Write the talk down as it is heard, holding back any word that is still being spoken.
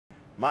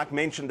Mike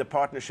mentioned the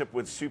partnership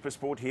with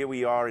SuperSport. Here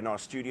we are in our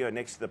studio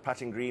next to the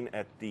putting green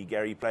at the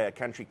Gary Player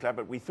Country Club,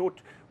 but we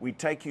thought we'd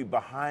take you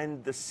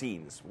behind the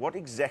scenes. What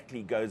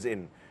exactly goes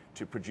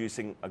into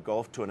producing a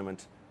golf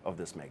tournament of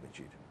this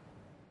magnitude?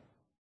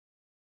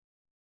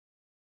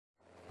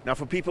 Now,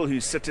 for people who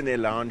sit in their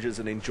lounges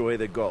and enjoy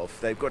their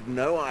golf, they've got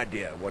no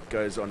idea what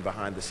goes on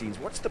behind the scenes.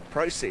 What's the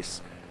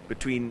process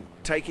between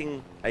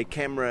taking a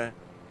camera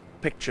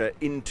picture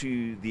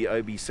into the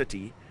OB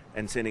city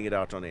and sending it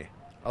out on air?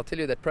 I'll tell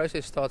you, that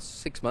process starts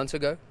 6 months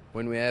ago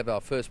when we have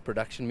our first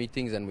production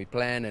meetings and we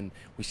plan and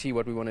we see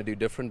what we want to do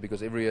different,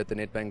 because every year at the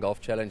Nedbank Golf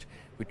Challenge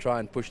we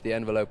try and push the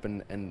envelope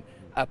and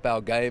up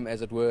our game,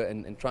 as it were,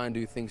 and try and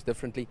do things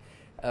differently.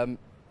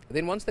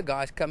 Then once the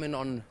guys come in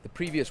on the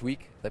previous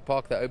week, they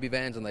park the OB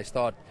vans and they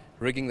start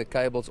rigging the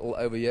cables all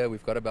over here.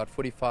 We've got about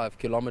 45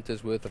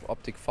 kilometers worth of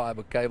optic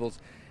fiber cables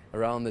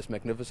around this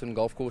magnificent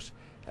golf course.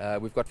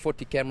 We've got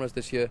 40 cameras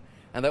this year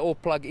and they all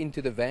plug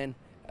into the van.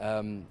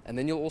 And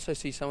then you'll also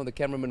see some of the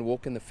cameramen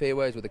walk in the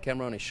fairways with the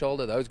camera on his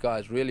shoulder. Those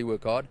guys really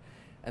work hard,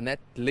 and that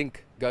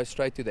link goes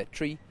straight to that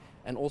tree.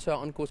 And also our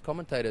on-course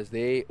commentators,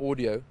 their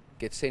audio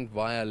gets sent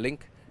via a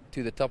link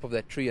to the top of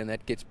that tree, and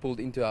that gets pulled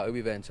into our OB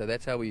van. So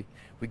that's how we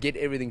get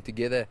everything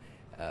together.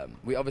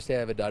 We obviously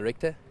have a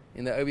director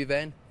in the OB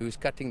van who's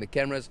cutting the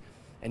cameras,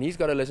 and he's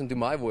got to listen to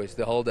my voice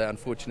the whole day,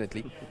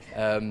 unfortunately.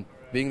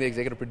 Being the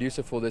executive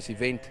producer for this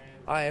event,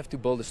 I have to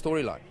build a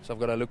storyline. So I've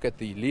got to look at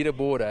the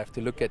leaderboard, I have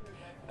to look at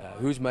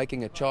who's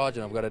making a charge,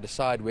 and I've got to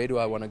decide where do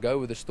I want to go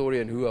with the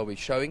story and who are we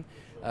showing.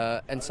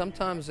 And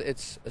sometimes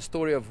it's a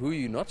story of who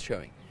you're not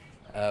showing.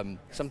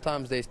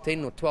 Sometimes there's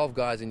 10 or 12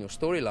 guys in your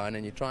storyline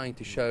and you're trying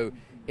to show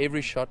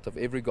every shot of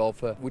every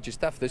golfer, which is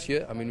tough this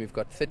year. I mean, we've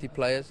got 30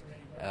 players,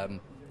 and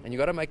you've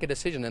got to make a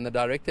decision, and the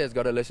director has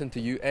got to listen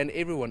to you, and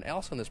everyone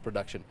else on this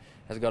production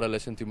has got to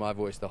listen to my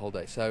voice the whole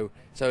day. So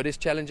it is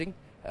challenging,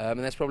 and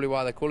that's probably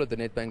why they call it the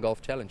Nedbank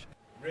Golf Challenge.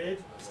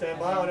 Red, stand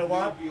by on a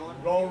white,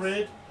 roll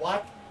red,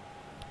 white.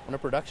 On a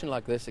production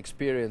like this,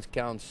 experience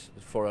counts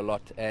for a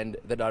lot, and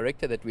the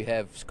director that we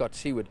have,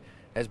 Seward,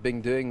 has been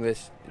doing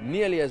this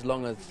nearly as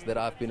long as that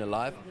I've been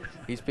alive.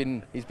 He's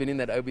been in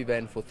that OB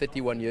van for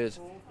 31 years,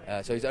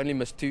 so he's only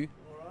missed 2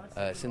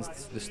 since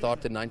the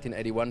start in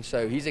 1981.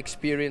 So his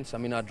experience, I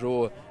mean, I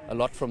draw a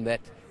lot from that.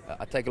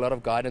 I take a lot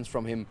of guidance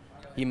from him.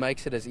 He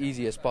makes it as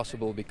easy as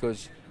possible,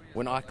 because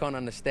when I can't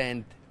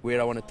understand where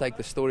I want to take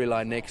the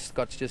storyline next,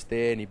 Scott's just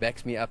there and he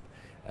backs me up.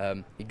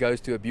 He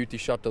goes to a beauty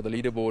shot or the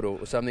leaderboard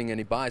or something, and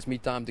he buys me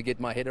time to get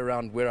my head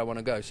around where I want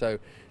to go. So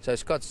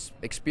Scott's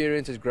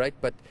experience is great,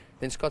 but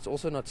then Scott's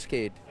also not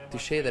scared to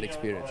share that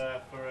experience.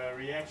 For a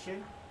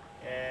reaction,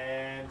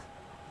 and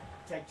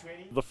take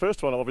 20. The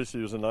first one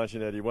obviously was in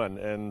 1981,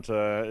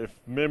 and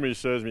if memory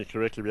serves me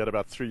correctly, we had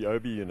about 3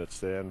 OB units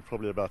there and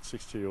probably about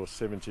 60 or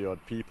 70 odd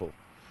people.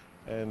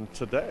 And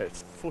today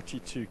it's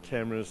 42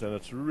 cameras, and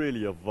it's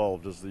really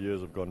evolved as the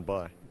years have gone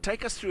by.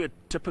 Take us through a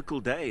typical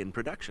day in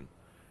production.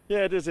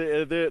 Yeah, it is.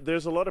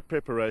 There's a lot of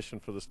preparation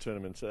for this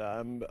tournament.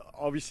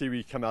 Obviously,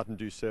 we come out and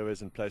do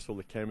surveys and place all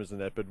the cameras and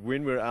that, but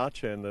when we're out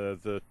here and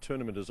the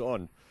tournament is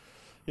on,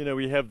 you know,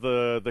 we have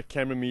the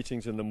camera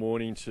meetings in the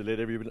morning to let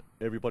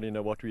everybody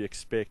know what we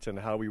expect and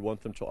how we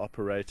want them to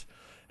operate.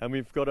 And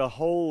we've got a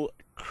whole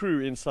crew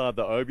inside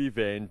the OB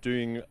van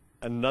doing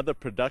another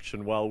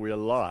production while we're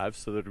live,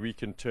 so that we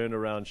can turn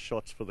around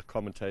shots for the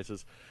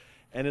commentators.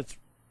 And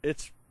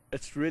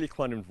it's really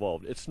quite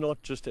involved. It's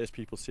not just as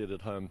people see it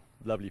at home,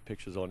 lovely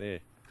pictures on air.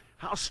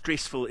 How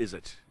stressful is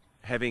it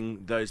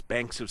having those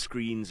banks of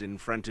screens in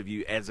front of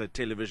you as a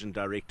television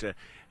director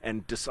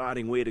and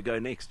deciding where to go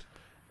next?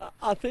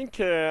 I think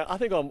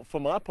for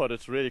my part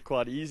it's really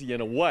quite easy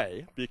in a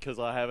way, because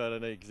I have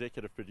an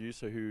executive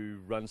producer who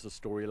runs the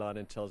storyline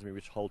and tells me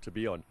which hole to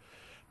be on.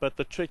 But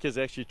the trick is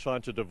actually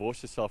trying to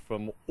divorce yourself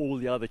from all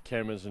the other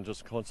cameras and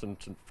just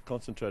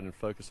concentrate and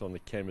focus on the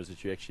cameras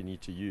that you actually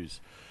need to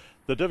use.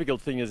 The difficult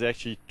thing is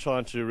actually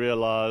trying to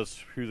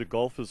realize who the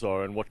golfers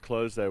are and what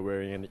clothes they're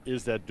wearing, and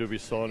is that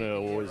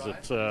Dubisana or is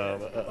it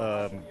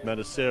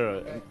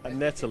Manacera, and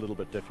that's a little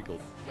bit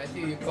difficult.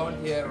 Matthew, you can't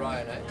hear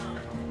Ryan, eh?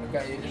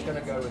 Okay, you're just going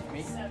to go with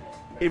me.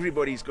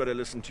 Everybody's got to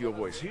listen to your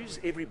voice. Who's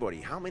everybody?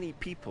 How many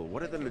people?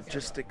 What are the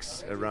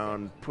logistics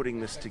around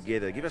putting this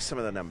together? Give us some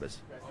of the numbers.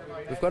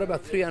 We've got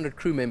about 300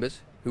 crew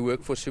members who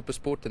work for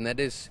SuperSport, and that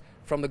is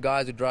from the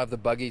guys who drive the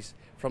buggies,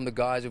 from the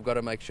guys who've got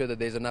to make sure that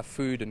there's enough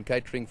food and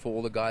catering for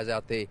all the guys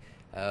out there.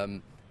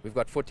 We've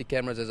got 40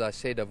 cameras, as I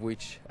said, of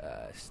which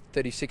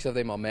 36 of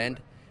them are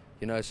manned.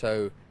 You know,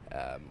 so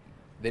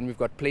then we've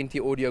got plenty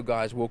audio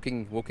guys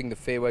walking the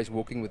fairways,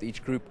 walking with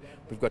each group.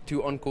 We've got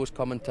 2 on-course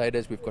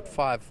commentators. We've got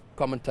 5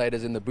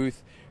 commentators in the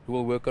booth who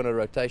will work on a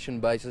rotation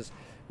basis.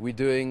 We're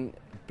doing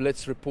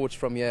blitz reports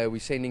from here.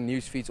 We're sending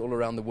news feeds all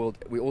around the world.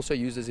 We also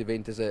use this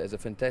event as a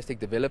fantastic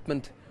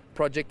development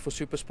project for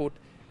SuperSport.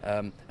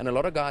 And a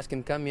lot of guys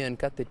can come here and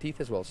cut their teeth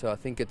as well. So I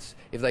think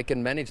if they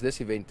can manage this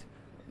event,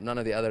 none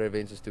of the other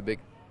events is too big.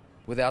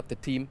 Without the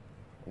team,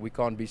 we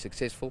can't be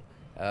successful.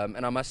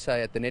 And I must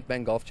say, at the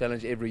Nedbank Golf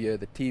Challenge every year,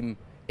 the team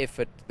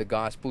effort, the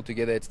guys pull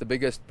together. It's the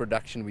biggest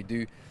production we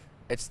do.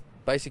 It's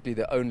basically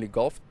the only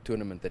golf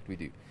tournament that we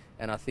do.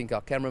 And I think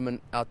our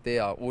cameramen out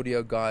there, our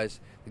audio guys,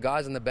 the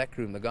guys in the back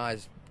room, the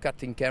guys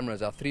cutting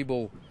cameras, our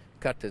 3-ball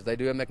cutters, they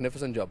do a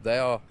magnificent job. They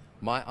are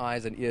my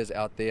eyes and ears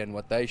out there, and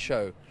what they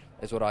show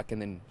is what I can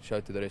then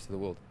show to the rest of the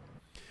world.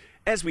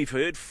 As we've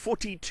heard,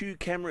 42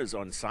 cameras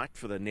on site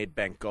for the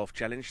Nedbank Golf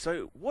Challenge.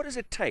 So what does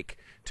it take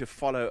to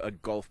follow a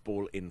golf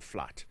ball in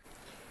flight?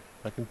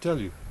 I can tell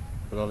you,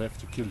 but I'll have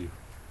to kill you.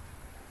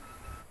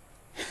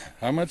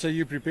 How much are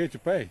you prepared to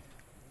pay?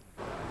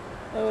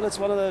 Oh, well, it's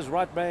one of those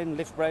right brain,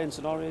 left brain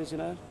scenarios, you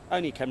know.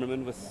 Only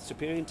cameraman with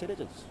superior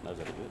intelligence knows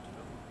how to do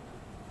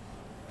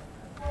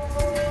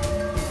it.